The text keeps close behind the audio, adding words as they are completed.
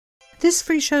This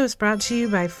free show is brought to you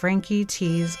by Frankie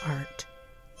T's Art.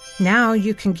 Now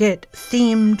you can get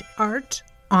themed art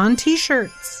on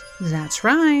t-shirts. That's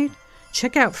right.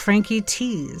 Check out Frankie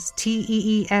T's,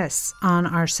 Tees, on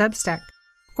our Substack.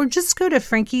 Or just go to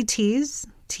Frankie T's,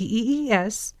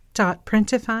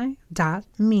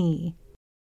 Tees.printify.me.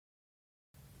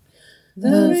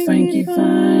 The Frankie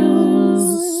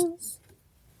Files.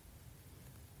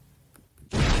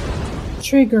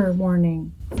 Trigger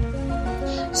warning.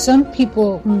 Some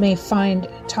people may find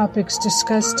topics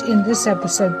discussed in this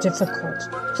episode difficult.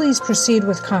 Please proceed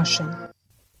with caution.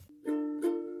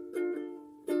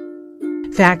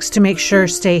 Facts to make sure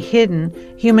stay hidden.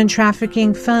 Human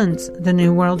trafficking funds the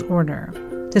New World Order.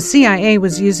 The CIA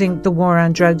was using the war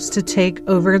on drugs to take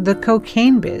over the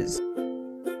cocaine biz.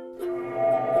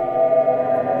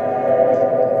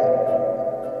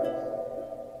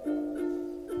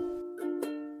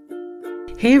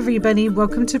 Hey everybody,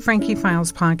 welcome to Frankie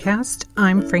Files Podcast.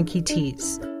 I'm Frankie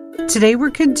T's. Today we're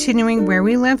continuing where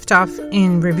we left off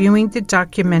in reviewing the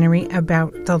documentary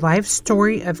about the life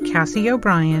story of Kathy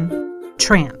O'Brien,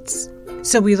 Trance.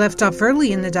 So we left off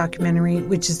early in the documentary,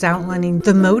 which is outlining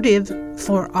the motive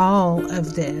for all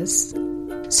of this.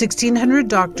 1,600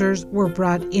 doctors were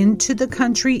brought into the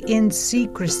country in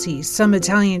secrecy, some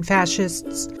Italian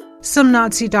fascists, some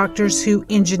Nazi doctors who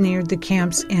engineered the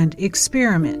camps and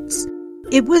experiments.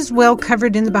 It was well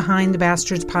covered in the Behind the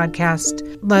Bastards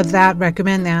podcast. Love that,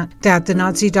 recommend that the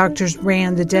Nazi doctors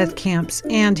ran the death camps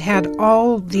and had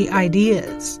all the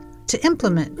ideas to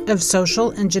implement of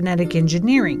social and genetic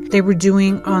engineering they were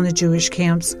doing on the Jewish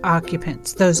camps'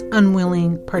 occupants, those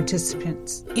unwilling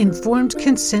participants. Informed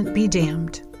consent be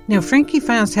damned. Now, Frankie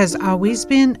Files has always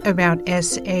been about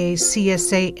SA,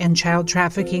 CSA, and child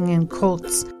trafficking and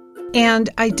cults. And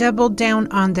I doubled down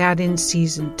on that in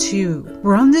season 2.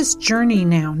 We're on this journey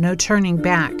now, no turning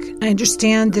back. I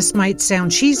understand this might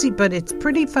sound cheesy, but it's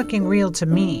pretty fucking real to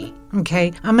me,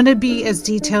 okay? I'm going to be as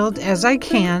detailed as I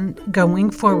can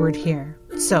going forward here,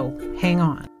 so hang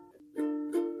on.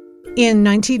 In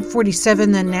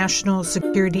 1947, the National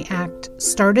Security Act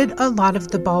started a lot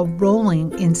of the ball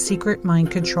rolling in secret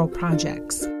mind control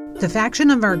projects. The faction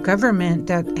of our government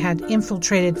that had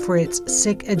infiltrated for its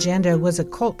sick agenda was a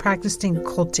cult practicing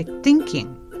cultic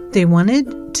thinking. They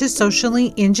wanted to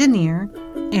socially engineer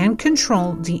and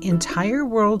control the entire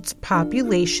world's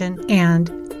population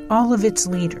and all of its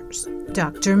leaders.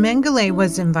 Dr. Mengele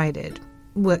was invited.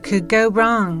 What could go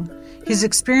wrong? His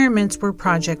experiments were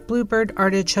Project Bluebird,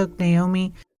 Artichoke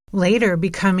Naomi, later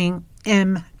becoming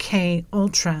MK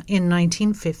Ultra in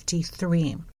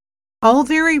 1953. All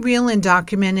very real and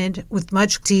documented with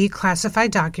much declassified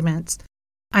documents.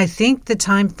 I think the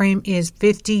time frame is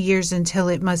 50 years until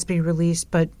it must be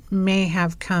released, but may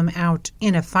have come out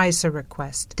in a FISA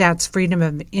request. That's Freedom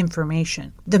of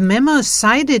Information. The memo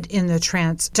cited in the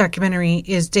Trance documentary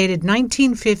is dated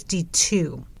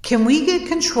 1952. Can we get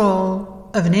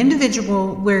control of an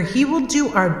individual where he will do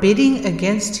our bidding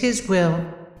against his will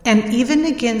and even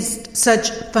against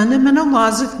such fundamental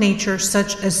laws of nature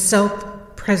such as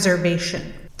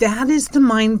self-preservation? That is the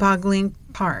mind-boggling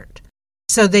part.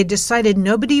 So they decided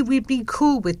nobody would be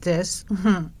cool with this.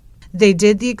 They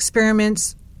did the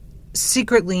experiments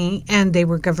secretly, and they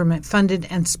were government funded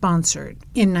and sponsored.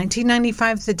 In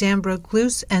 1995, the dam broke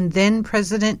loose, and then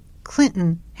President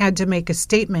Clinton had to make a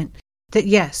statement that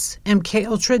yes, MK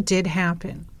Ultra did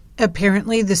happen.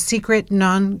 Apparently, the secret,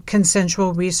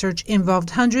 non-consensual research involved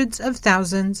hundreds of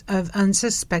thousands of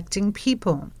unsuspecting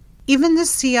people. Even the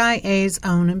CIA's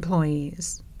own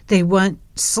employees. They want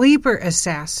sleeper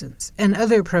assassins and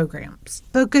other programs.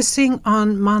 Focusing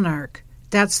on Monarch,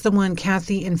 that's the one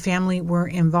Kathy and family were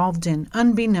involved in,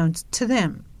 unbeknownst to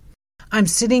them. I'm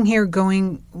sitting here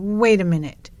going, wait a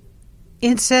minute.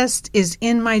 Incest is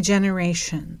in my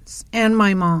generations and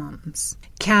my mom's.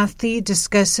 Kathy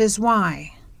discusses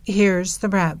why. Here's the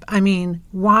rub.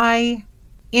 Why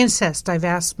incest? I've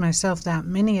asked myself that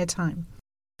many a time.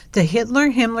 The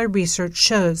Hitler-Himmler research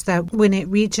shows that when it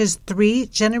reaches 3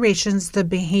 generations, the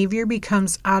behavior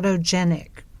becomes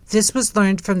autogenic. This was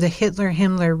learned from the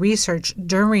Hitler-Himmler research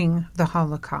during the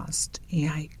Holocaust.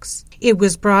 Yikes. It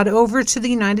was brought over to the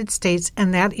United States,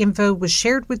 and that info was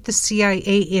shared with the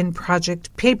CIA in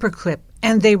Project Paperclip,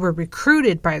 and they were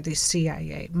recruited by the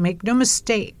CIA. Make no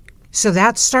mistake. So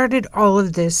that started all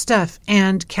of this stuff,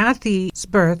 and Kathy's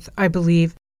birth, I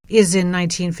believe, is in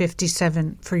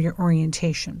 1957 for your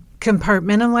orientation.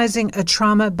 Compartmentalizing a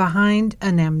trauma behind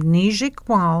an amnesic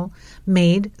wall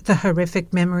made the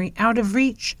horrific memory out of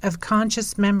reach of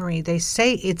conscious memory. They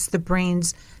say it's the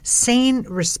brain's sane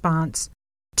response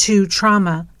to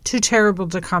trauma too terrible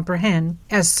to comprehend,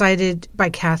 as cited by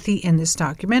Kathy in this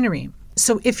documentary.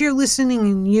 So if you're listening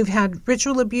and you've had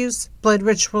ritual abuse, blood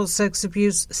ritual, sex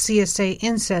abuse, CSA,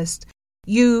 incest,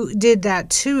 you did that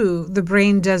too. The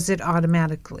brain does it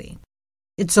automatically.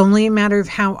 It's only a matter of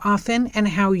how often and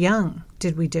how young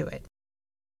did we do it.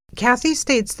 Kathy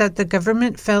states that the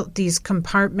government felt these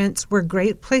compartments were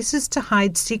great places to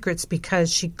hide secrets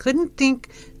because she couldn't think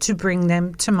to bring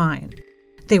them to mind.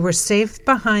 They were safe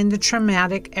behind the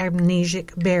traumatic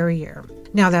amnesic barrier.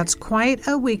 Now that's quite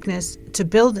a weakness to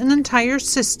build an entire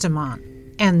system on,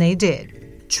 and they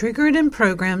did. Triggered and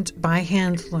programmed by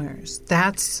handlers.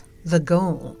 That's the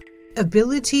goal.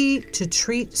 Ability to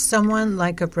treat someone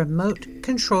like a remote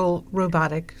control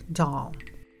robotic doll.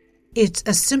 It's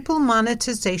a simple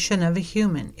monetization of a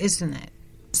human, isn't it?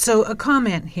 So a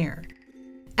comment here.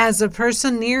 As a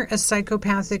person near a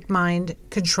psychopathic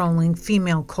mind-controlling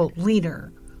female cult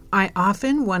leader, I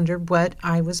often wondered what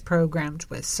I was programmed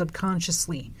with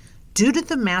subconsciously due to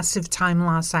the massive time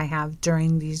loss I have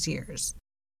during these years.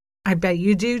 I bet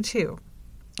you do too.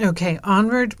 Okay,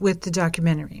 onward with the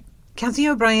documentary. Kathy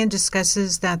O'Brien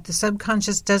discusses that the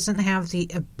subconscious doesn't have the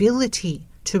ability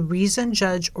to reason,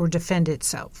 judge, or defend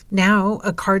itself. Now,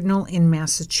 a cardinal in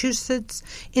Massachusetts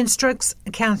instructs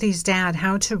Kathy's dad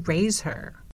how to raise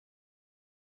her.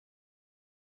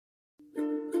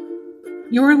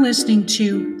 You're listening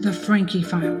to The Frankie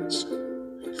Files.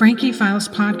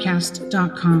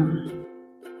 FrankieFilesPodcast.com.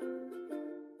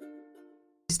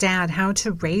 His dad how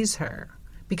to raise her,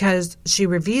 because she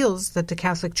reveals that the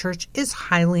Catholic Church is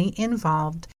highly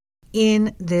involved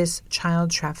in this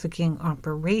child trafficking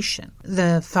operation.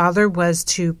 The father was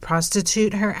to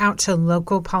prostitute her out to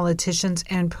local politicians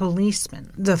and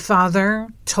policemen. The father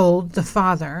told the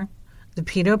father, the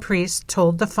pedo priest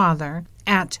told the father,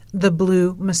 at the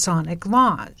Blue Masonic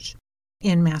Lodge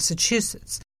in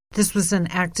Massachusetts. This was an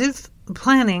active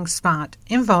planning spot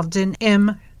involved in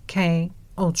MK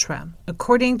Ultra,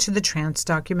 according to the Trance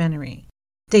documentary.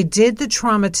 They did the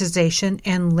traumatization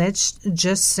and let's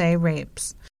just say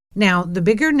rapes. Now, the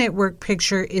bigger network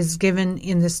picture is given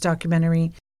in this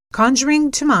documentary,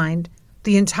 conjuring to mind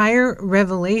the entire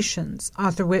revelations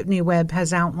author Whitney Webb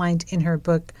has outlined in her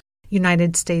book,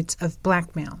 United States of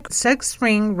Blackmail. Sex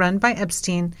ring run by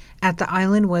Epstein at the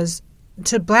island was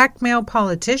to blackmail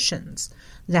politicians.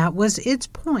 That was its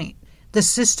point. The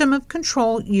system of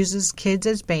control uses kids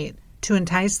as bait to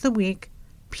entice the weak,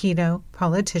 pedo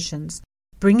politicians,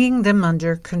 bringing them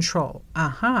under control.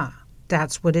 Aha,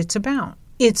 that's what it's about.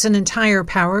 It's an entire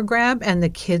power grab and the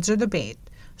kids are the bait.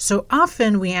 So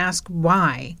often we ask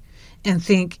why and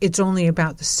think it's only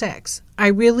about the sex. I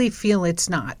really feel it's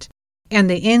not. And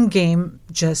the end game,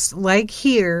 just like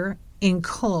here in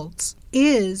cults,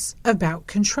 is about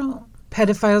control.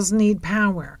 Pedophiles need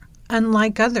power,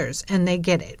 unlike others, and they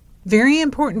get it. Very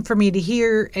important for me to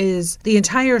hear is the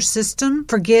entire system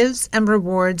forgives and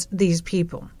rewards these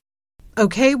people.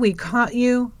 Okay, we caught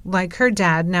you like her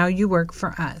dad, now you work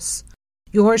for us.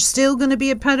 You're still going to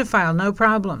be a pedophile, no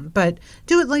problem, but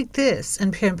do it like this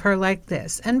and pimp her like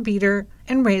this and beat her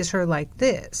and raise her like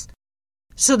this.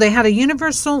 So they had a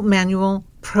universal manual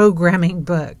programming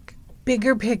book.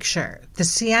 Bigger picture, the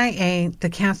CIA, the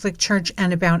Catholic Church,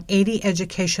 and about 80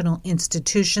 educational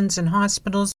institutions and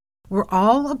hospitals were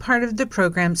all a part of the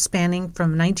program spanning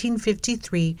from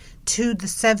 1953 to the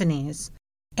 70s,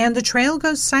 and the trail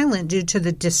goes silent due to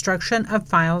the destruction of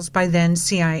files by then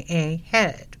CIA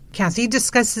head. Kathy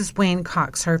discusses Wayne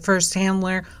Cox, her first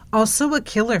handler, also a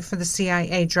killer for the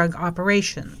CIA drug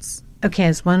operations. Okay,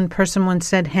 as one person once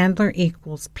said, handler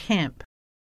equals pimp,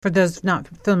 for those not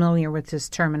familiar with this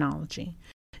terminology.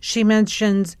 She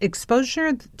mentions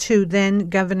exposure to then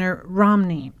Governor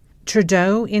Romney,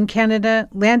 Trudeau in Canada,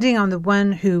 landing on the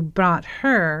one who brought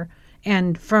her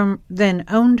and from then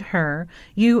owned her,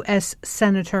 U.S.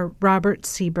 Senator Robert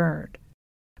C. Byrd.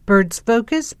 Byrd's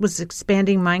focus was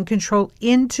expanding mind control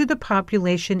into the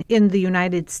population in the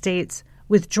United States.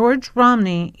 With George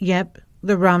Romney,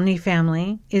 the Romney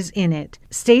family is in it.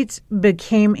 States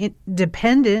became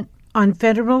dependent on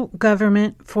federal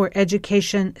government for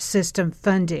education system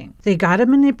funding. They got to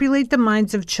manipulate the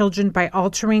minds of children by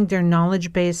altering their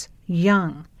knowledge base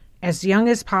young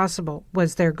as possible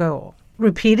was their goal.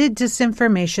 Repeated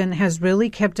disinformation has really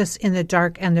kept us in the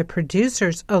dark, and the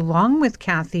producers, along with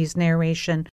Kathy's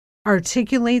narration,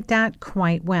 articulate that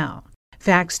quite well.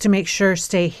 Facts to make sure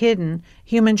stay hidden.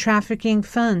 Human trafficking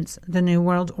funds the New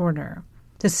World Order.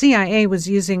 The CIA was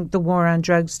using the war on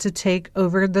drugs to take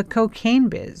over the cocaine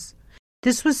biz.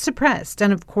 This was suppressed,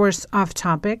 and of course, off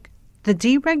topic, the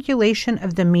deregulation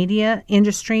of the media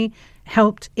industry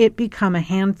helped it become a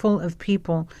handful of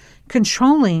people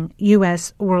controlling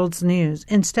U.S. world's news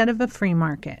instead of a free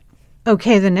market.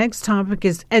 Okay, the next topic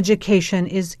is education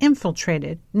is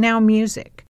infiltrated. Now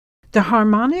music. The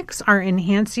Harmonics are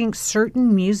enhancing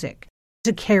certain music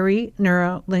to carry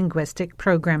neuro-linguistic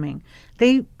programming.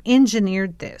 They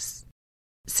engineered this.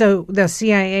 So the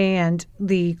CIA and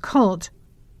the cult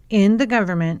in the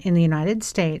government in the United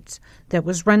States that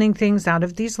was running things out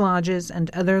of these lodges and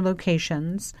other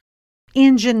locations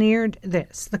engineered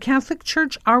this. The Catholic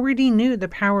Church already knew the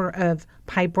power of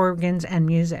pipe organs and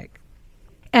music.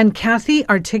 And Kathy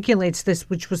articulates this,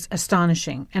 which was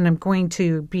astonishing. And I'm going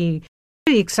to be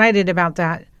pretty excited about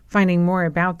that, finding more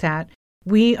about that.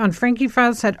 We on Frankie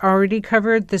Files had already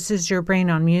covered This Is Your Brain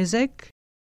on Music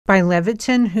by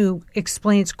Levitin, who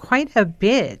explains quite a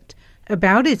bit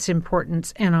about its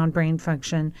importance and on brain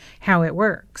function, how it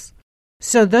works.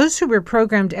 So those who were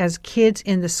programmed as kids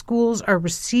in the schools are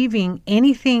receiving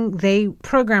anything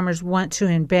programmers want to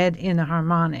embed in the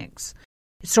harmonics.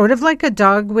 It's sort of like a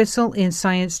dog whistle in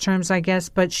science terms, I guess,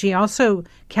 but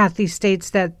Kathy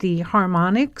states that the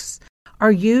harmonics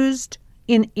are used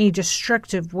in a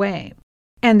destructive way,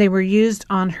 and they were used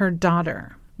on her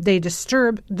daughter. They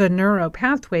disturb the neural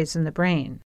pathways in the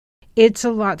brain. It's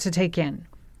a lot to take in.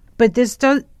 But this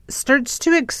starts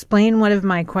to explain one of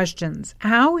my questions.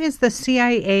 How is the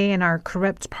CIA and our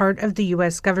corrupt part of the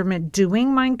U.S. government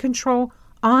doing mind control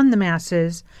on the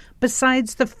masses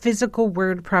besides the physical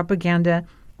word propaganda,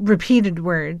 repeated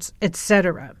words,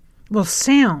 etc.? Well,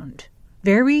 sound,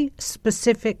 very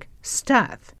specific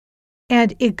stuff.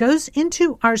 And it goes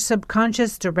into our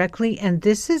subconscious directly, and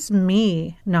this is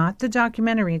me, not the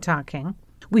documentary talking.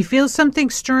 We feel something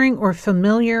stirring or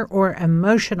familiar or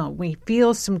emotional. We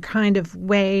feel some kind of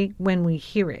way when we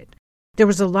hear it. There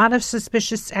was a lot of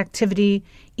suspicious activity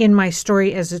in my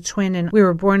story as a twin, and we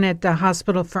were born at the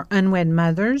Hospital for Unwed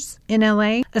Mothers in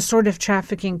LA, a sort of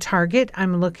trafficking target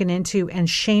I'm looking into and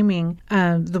shaming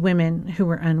the women who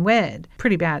were unwed.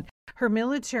 Pretty bad. Her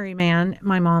military man,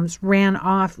 my mom's, ran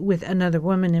off with another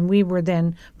woman, and we were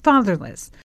then fatherless.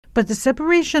 But the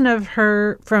separation of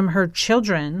her from her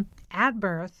children at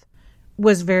birth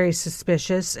was very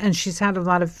suspicious, and she's had a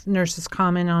lot of nurses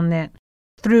comment on that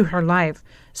through her life.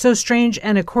 So strange,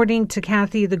 and according to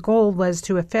Kathy, the goal was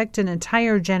to affect an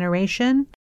entire generation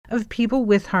of people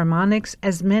with harmonics,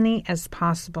 as many as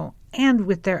possible, and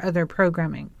with their other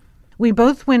programming. We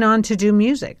both went on to do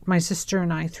music, my sister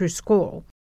and I, through school.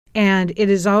 And it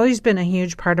has always been a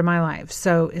huge part of my life.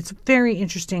 So it's very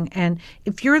interesting. And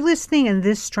if you're listening and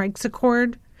this strikes a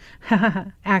chord,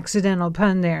 accidental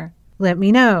pun there, let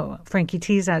me know.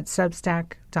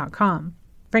 FrankieTees@Substack.com.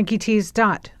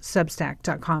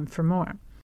 FrankieTees.Substack.com for more.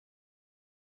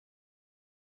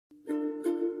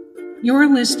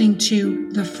 You're listening to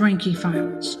The Frankie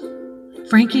Files.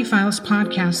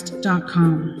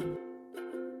 FrankieFilesPodcast.com.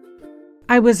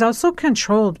 I was also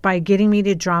controlled by getting me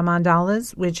to draw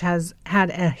mandalas, which has had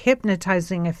a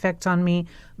hypnotizing effect on me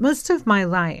most of my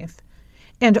life,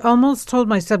 and almost told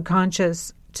my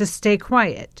subconscious to stay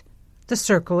quiet, the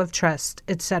circle of trust,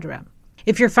 etc.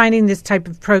 If you're finding this type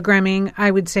of programming,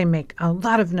 I would say make a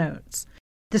lot of notes.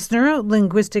 This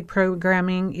neuro-linguistic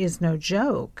programming is no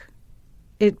joke.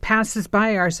 It passes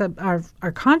by our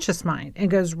conscious mind and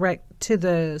goes right to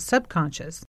the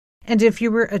subconscious. And if you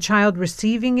were a child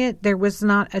receiving it, there was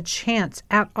not a chance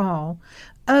at all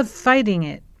of fighting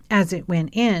it as it went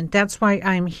in. That's why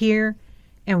I'm here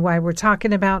and why we're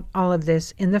talking about all of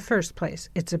this in the first place.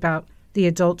 It's about the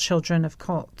adult children of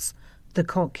cults, the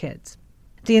cult kids.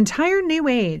 The entire New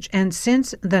Age, and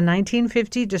since the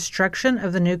 1950 destruction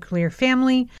of the nuclear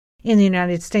family in the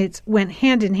United States, went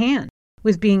hand in hand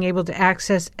with being able to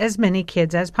access as many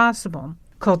kids as possible.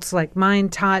 Cults like mine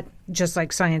taught, just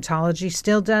like Scientology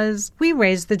still does, we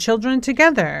raise the children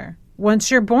together.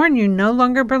 Once you're born, you no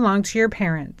longer belong to your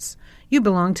parents. You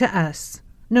belong to us.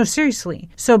 No, seriously.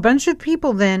 So a bunch of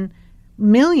people then,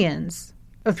 millions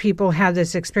of people had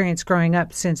this experience growing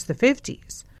up since the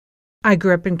 50s. I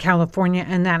grew up in California,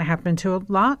 and that happened to a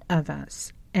lot of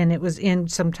us. And it was in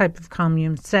some type of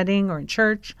commune setting or in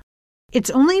church. It's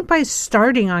only by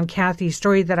starting on Kathy's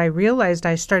story that I realized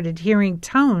I started hearing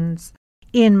tones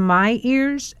in my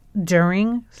ears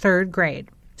during third grade.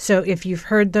 So if you've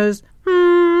heard those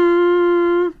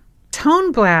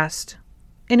tone blast,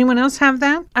 anyone else have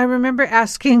that? I remember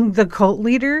asking the cult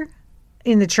leader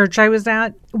in the church I was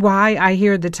at why I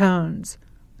hear the tones.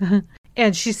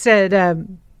 And she said,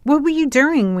 what were you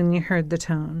doing when you heard the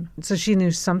tone? So she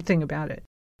knew something about it.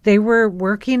 They were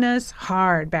working us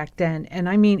hard back then. And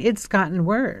I mean, it's gotten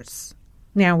worse.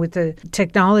 now with the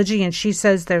technology, and she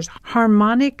says there's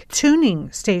harmonic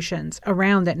tuning stations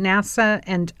around that NASA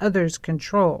and others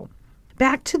control.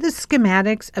 Back to the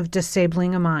schematics of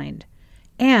disabling a mind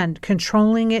and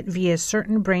controlling it via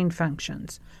certain brain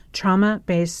functions,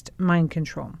 trauma-based mind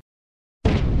control.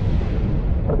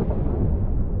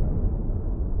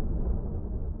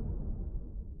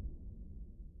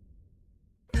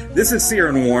 This is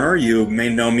Ciaran Warner. You may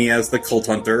know me as the Cult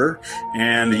Hunter,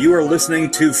 and you are listening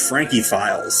to Frankie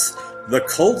Files. The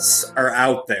cults are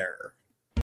out there.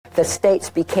 The states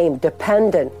became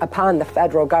dependent upon the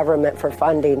federal government for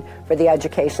funding for the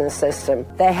education system.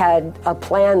 They had a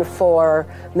plan for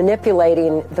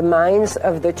manipulating the minds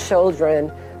of the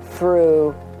children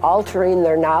through altering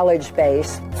their knowledge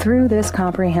base. Through this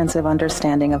comprehensive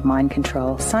understanding of mind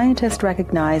control, scientists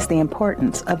recognize the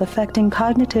importance of affecting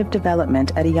cognitive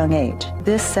development at a young age.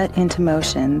 This set into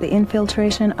motion the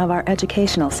infiltration of our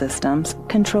educational systems,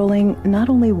 controlling not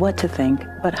only what to think,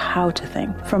 but how to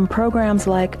think. From programs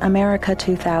like America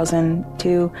 2000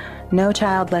 to No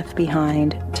Child Left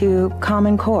Behind to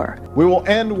Common Core. We will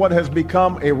end what has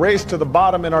become a race to the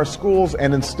bottom in our schools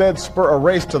and instead spur a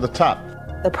race to the top.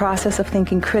 The process of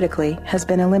thinking critically has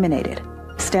been eliminated.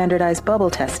 Standardized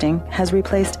bubble testing has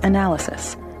replaced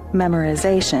analysis.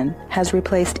 Memorization has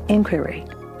replaced inquiry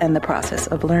and the process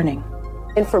of learning.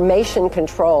 Information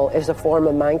control is a form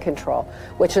of mind control,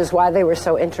 which is why they were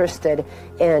so interested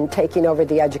in taking over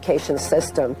the education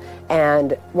system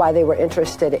and why they were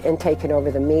interested in taking over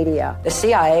the media. The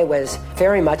CIA was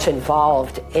very much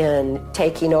involved in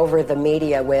taking over the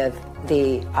media with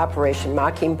the Operation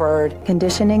Mockingbird.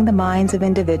 Conditioning the minds of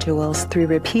individuals through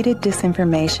repeated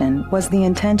disinformation was the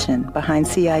intention behind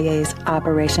CIA's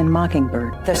Operation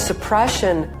Mockingbird. The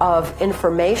suppression of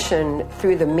information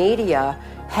through the media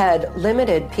had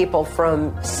limited people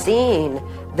from seeing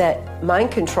that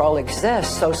mind control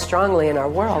exists so strongly in our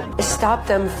world. It stopped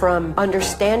them from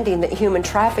understanding that human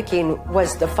trafficking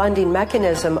was the funding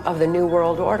mechanism of the New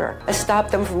World Order. It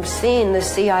stopped them from seeing the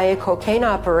CIA cocaine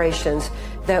operations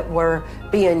that were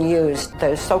being used.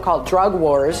 The so-called drug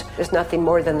wars is nothing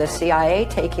more than the CIA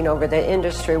taking over the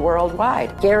industry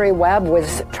worldwide. Gary Webb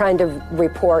was trying to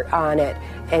report on it,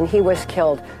 and he was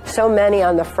killed. So many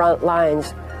on the front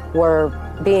lines were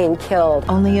being killed.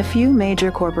 Only a few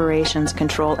major corporations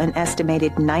control an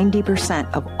estimated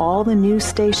 90% of all the news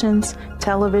stations,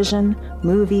 television,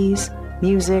 movies,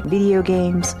 music, video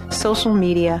games, social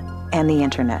media, and the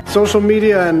internet. Social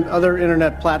media and other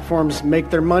internet platforms make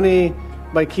their money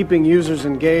by keeping users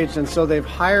engaged, and so they've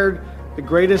hired the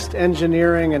greatest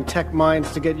engineering and tech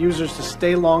minds to get users to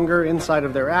stay longer inside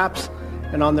of their apps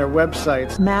and on their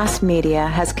websites. Mass media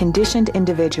has conditioned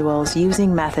individuals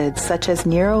using methods such as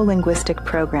neuro-linguistic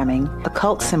programming,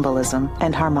 occult symbolism,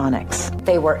 and harmonics.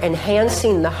 They were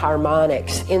enhancing the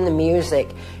harmonics in the music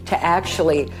to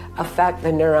actually affect the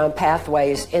neuron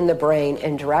pathways in the brain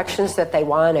in directions that they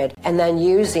wanted, and then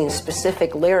using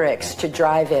specific lyrics to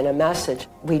drive in a message.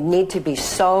 We need to be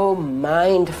so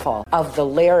mindful of the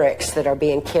lyrics that are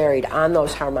being carried on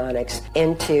those harmonics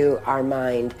into our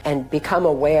mind and become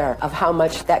aware of how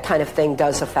much that kind of thing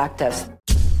does affect us.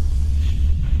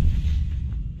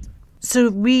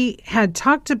 So we had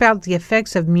talked about the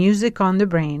effects of music on the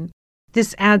brain.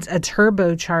 This adds a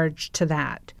turbocharge to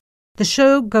that. The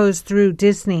show goes through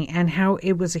Disney and how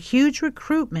it was a huge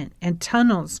recruitment and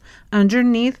tunnels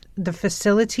underneath the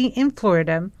facility in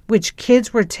Florida, which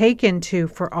kids were taken to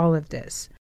for all of this.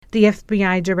 The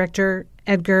FBI director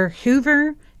Edgar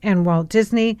Hoover and Walt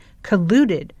Disney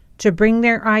colluded to bring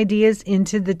their ideas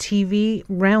into the TV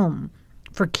realm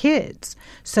for kids,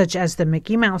 such as the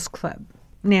Mickey Mouse Club,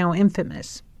 now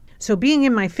infamous. So being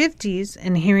in my 50s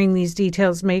and hearing these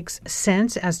details makes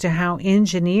sense as to how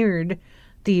engineered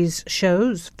these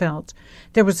shows felt.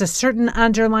 There was a certain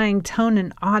underlying tone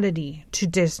and oddity to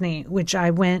Disney, which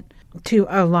I went to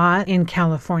a lot in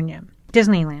California.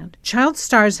 Disneyland. Child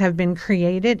stars have been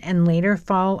created and later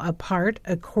fall apart.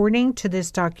 According to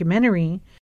this documentary,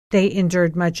 they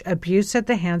endured much abuse at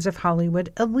the hands of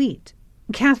Hollywood elite.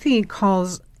 Kathy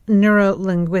calls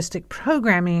neuro-linguistic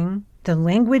programming the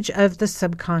language of the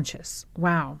subconscious.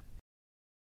 Wow.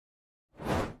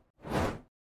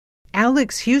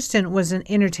 Alex Houston was an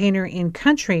entertainer in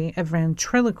country, a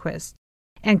ventriloquist,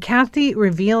 and Kathy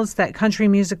reveals that country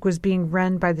music was being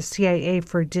run by the CIA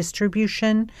for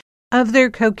distribution of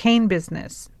their cocaine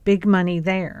business. Big money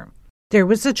there. There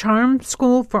was a charm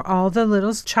school for all the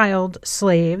little child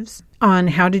slaves on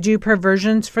how to do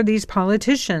perversions for these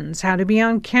politicians, how to be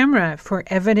on camera for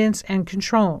evidence and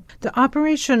control. The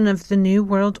operation of the New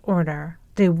World Order,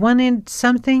 they wanted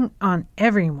something on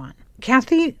everyone.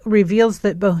 Kathy reveals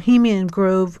that Bohemian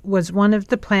Grove was one of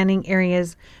the planning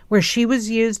areas where she was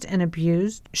used and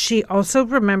abused. She also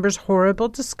remembers horrible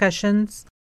discussions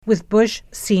with Bush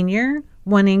Sr.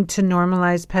 wanting to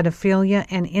normalize pedophilia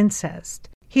and incest.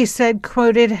 He said,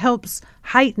 quote, "It helps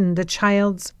heighten the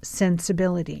child's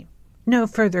sensibility." No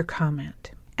further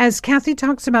comment. As Kathy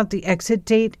talks about the exit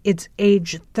date, it's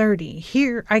age 30.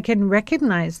 Here, I can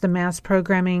recognize the mass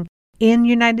programming in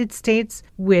United States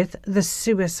with the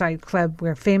Suicide Club,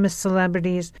 where famous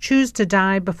celebrities choose to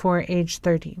die before age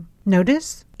 30.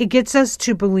 Notice? It gets us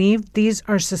to believe these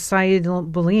are societal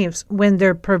beliefs when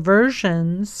they're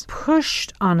perversions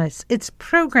pushed on us. It's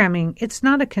programming. It's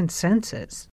not a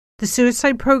consensus. The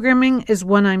suicide programming is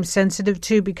one I'm sensitive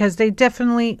to because they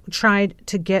definitely tried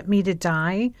to get me to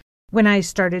die when I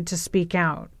started to speak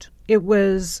out. It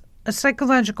was a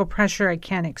psychological pressure I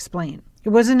can't explain. It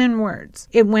wasn't in words.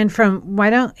 It went from, why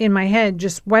don't you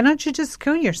just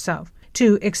kill yourself,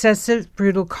 to excessive,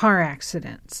 brutal car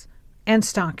accidents and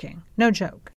stalking. No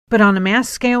joke. But on a mass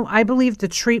scale, I believe the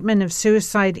treatment of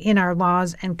suicide in our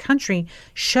laws and country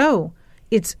show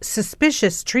it's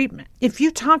suspicious treatment. If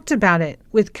you talked about it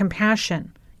with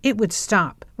compassion, it would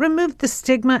stop. Remove the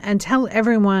stigma and tell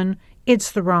everyone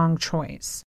it's the wrong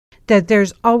choice. That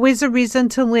there's always a reason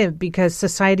to live because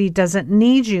society doesn't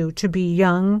need you to be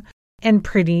young and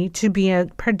pretty to be a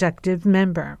productive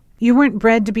member. You weren't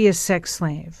bred to be a sex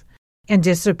slave and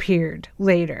disappeared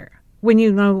later when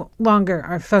you no longer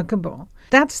are fuckable.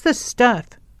 That's the stuff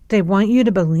they want you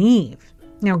to believe.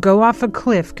 Now go off a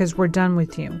cliff because we're done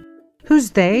with you.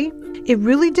 Who's they? It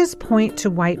really does point to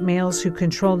white males who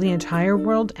control the entire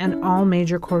world and all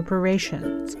major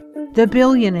corporations. The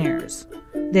billionaires.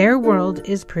 Their world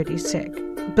is pretty sick.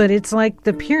 But it's like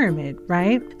the pyramid,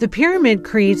 right? The pyramid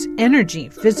creates energy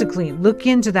physically. Look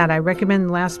into that. I recommend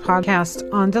the last podcast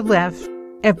on the left,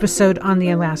 episode on the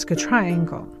Alaska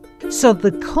Triangle. So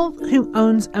the cult who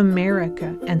owns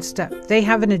America and stuff, they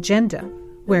have an agenda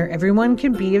where everyone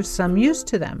can be of some use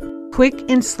to them. Quick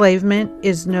enslavement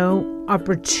is no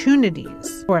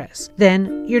opportunities for us.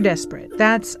 Then you're desperate.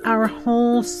 That's our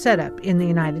whole setup in the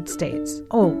United States.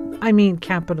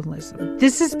 Capitalism.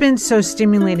 This has been so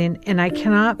stimulating, and I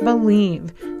cannot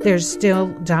believe there's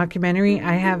still documentary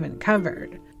I haven't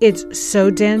covered. It's so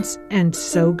dense and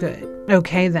so good.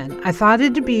 Okay, then. I thought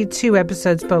it'd be 2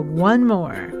 episodes, but one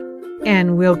more,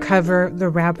 and we'll cover the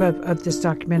wrap-up of this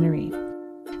documentary.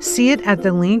 See it at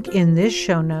the link in this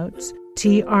show notes,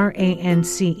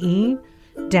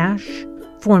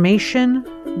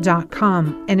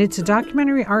 trance-formation.com. And it's a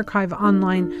documentary archive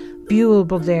online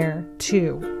viewable there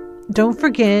too. Don't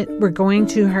forget, we're going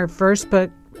to her first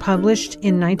book published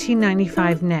in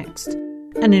 1995 next,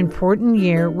 an important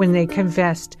year when they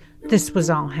confessed this was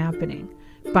all happening.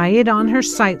 Buy it on her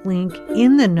site link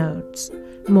in the notes.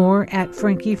 More at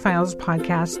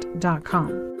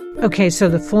frankiefilespodcast.com. Okay, so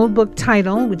the full book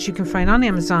title, which you can find on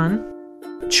Amazon,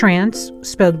 Trance,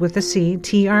 spelled with a C,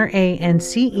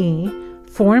 Trance,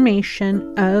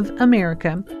 Formation of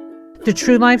America, The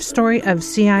True Life Story of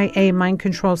CIA Mind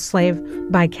Control Slave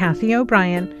by Kathy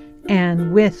O'Brien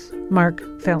and with Mark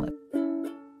Phillip.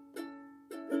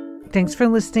 Thanks for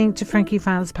listening to Frankie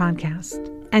Files Podcast,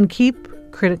 and keep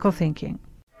critical thinking.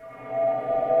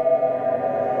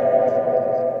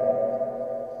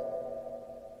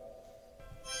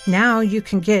 Now you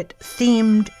can get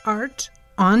themed art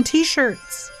on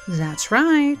t-shirts. That's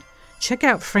right. Check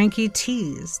out Frankie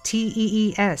Tees,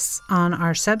 Tees, on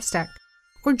our Substack.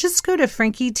 Or just go to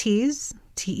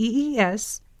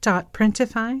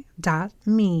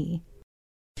frankietees.printify.me.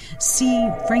 See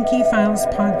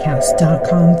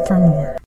frankiefilespodcast.com for more.